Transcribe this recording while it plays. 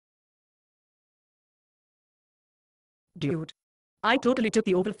Dude. I totally took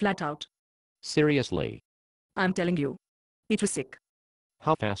the oval flat out. Seriously? I'm telling you. It was sick.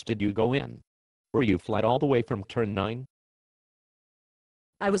 How fast did you go in? Were you flat all the way from turn 9?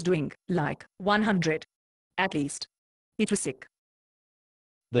 I was doing, like, 100. At least. It was sick.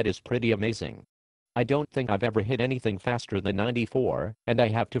 That is pretty amazing. I don't think I've ever hit anything faster than 94, and I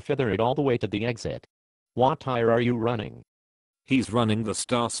have to feather it all the way to the exit. What tire are you running? He's running the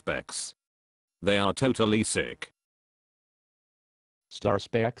Star Specs. They are totally sick. Star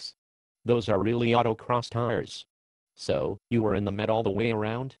Specs? Those are really autocross tires. So, you were in the Met all the way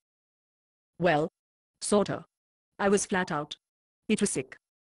around? Well. Sorta. I was flat out. It was sick.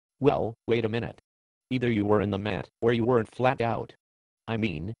 Well, wait a minute. Either you were in the Met, or you weren't flat out. I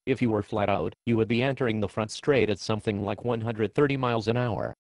mean, if you were flat out, you would be entering the front straight at something like 130 miles an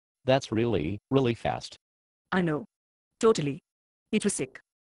hour. That's really, really fast. I know. Totally. It was sick.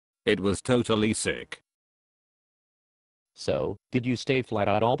 It was totally sick. So, did you stay flat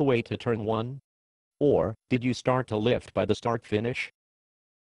out all the way to turn 1? Or, did you start to lift by the start finish?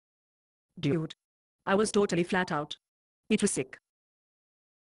 Dude. I was totally flat out. It was sick.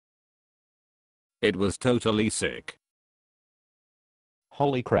 It was totally sick.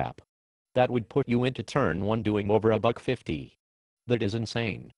 Holy crap. That would put you into turn 1 doing over a $150. That is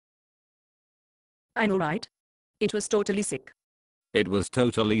insane. I know, right? It was totally sick. It was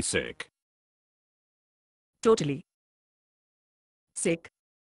totally sick. Totally. Sick.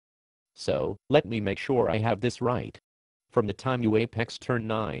 So, let me make sure I have this right. From the time you apex turn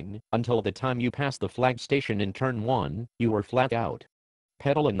 9, until the time you pass the flag station in turn 1, you were flat out.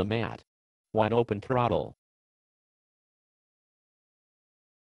 Pedal in the mat. Wide open throttle.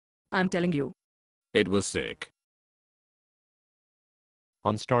 I'm telling you. It was sick.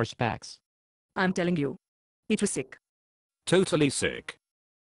 On Star Specs. I'm telling you. It was sick. Totally sick.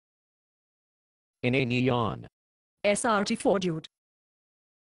 In a neon. SRT4, dude.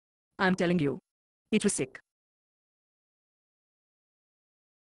 I'm telling you. It was sick.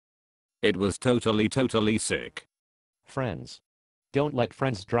 It was totally sick. Friends. Don't let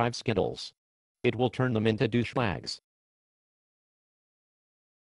friends drive Skittles. It will turn them into douchebags.